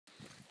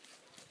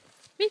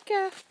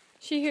Mika.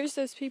 She hears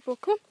those people.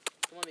 Come on.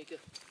 Come on, Mika.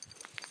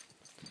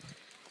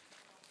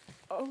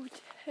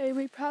 Okay,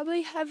 we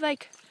probably have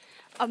like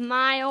a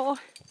mile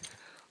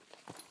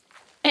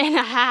and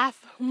a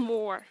half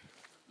more.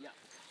 Yeah,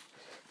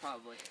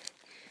 probably.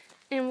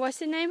 And what's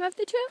the name of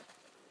the trail?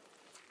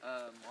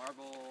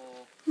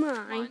 Marble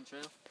Mine.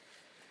 Trail.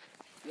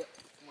 Yep,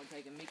 we're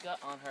taking Mika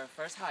on her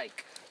first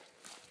hike.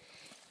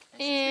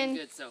 And she's been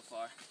good so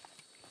far.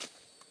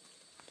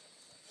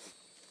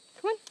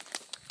 Come on.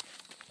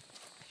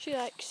 She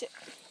likes it.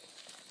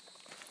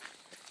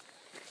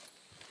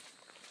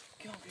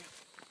 Come on, girl.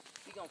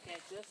 You gonna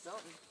catch us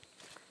something.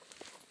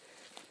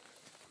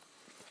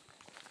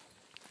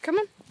 Come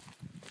on.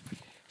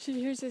 She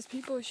hears those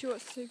people. She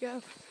wants to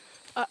go.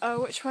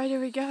 Uh-oh, which way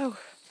do we go? Look,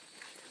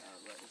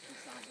 there's some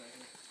signs right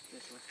here.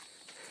 This way.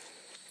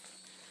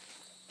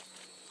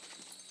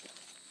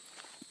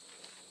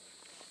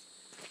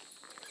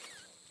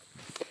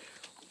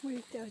 We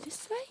go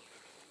this way.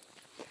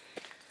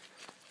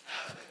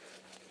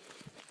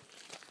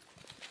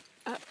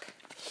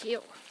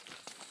 Uphill.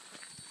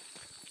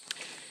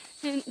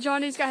 And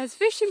Johnny's got his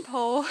fishing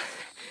pole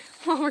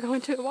while we're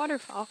going to a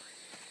waterfall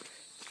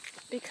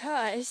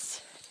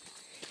because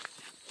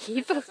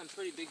We've got some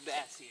pretty big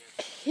bass here.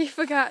 he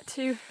forgot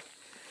to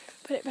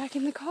put it back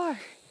in the car.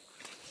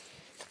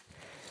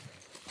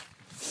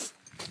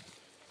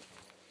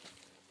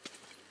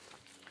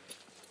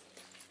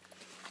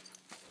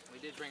 We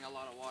did bring a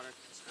lot of water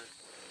because her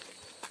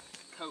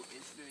coat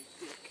is very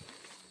thick.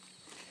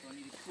 So I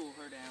need to cool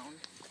her down.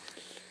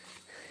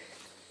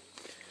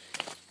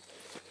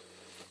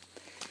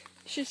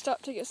 She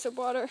stopped to get some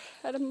water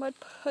at a mud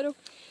puddle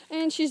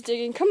and she's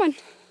digging. Come on.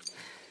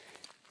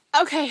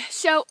 Okay,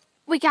 so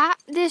we got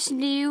this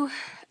new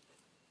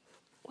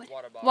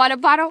water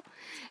bottle,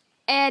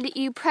 and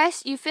you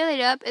fill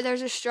it up, and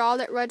there's a straw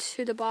that runs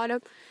to the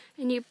bottom,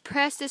 and you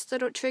press this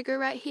little trigger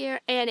right here,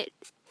 and it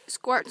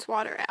squirts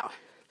water out.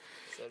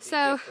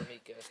 So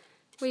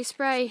we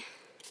spray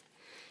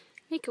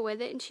Mika with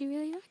it, and she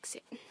really likes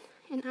it,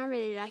 and I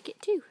really like it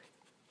too.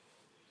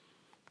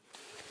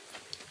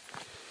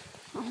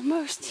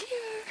 Almost here.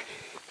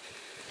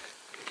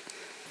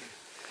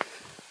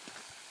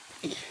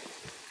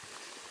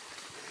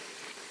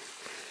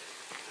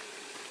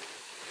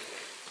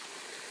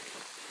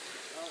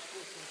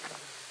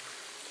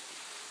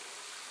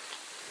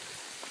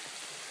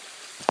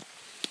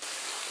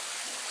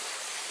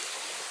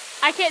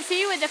 I can't see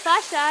you with the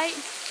flashlight.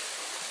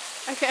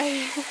 Okay.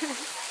 You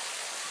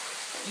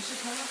should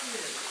come up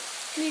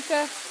here.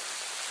 Mika.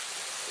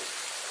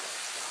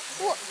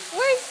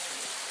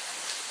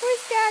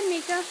 Where's Dad,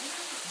 Mika?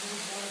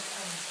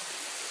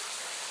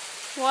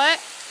 What?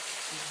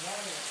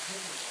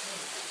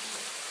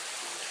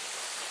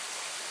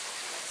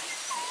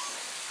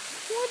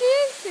 What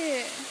is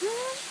it?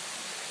 Huh?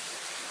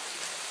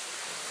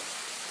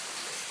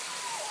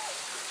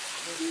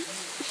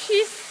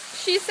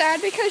 She's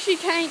sad because she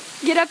can't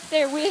get up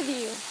there with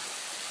you.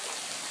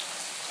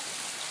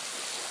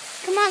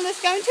 Come on,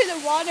 let's go into the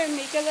water,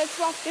 Mika. Let's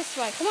walk this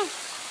way. Come on.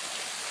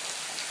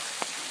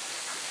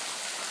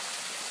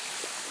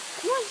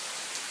 Come on.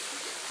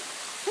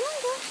 Come on,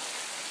 girl.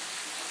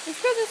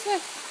 Let's go this way.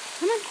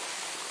 Come on.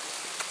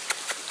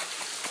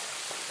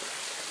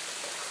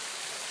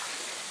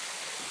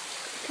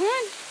 Come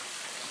on.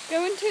 Go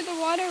into the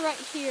water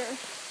right here.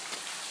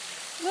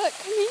 Look,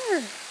 come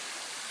here.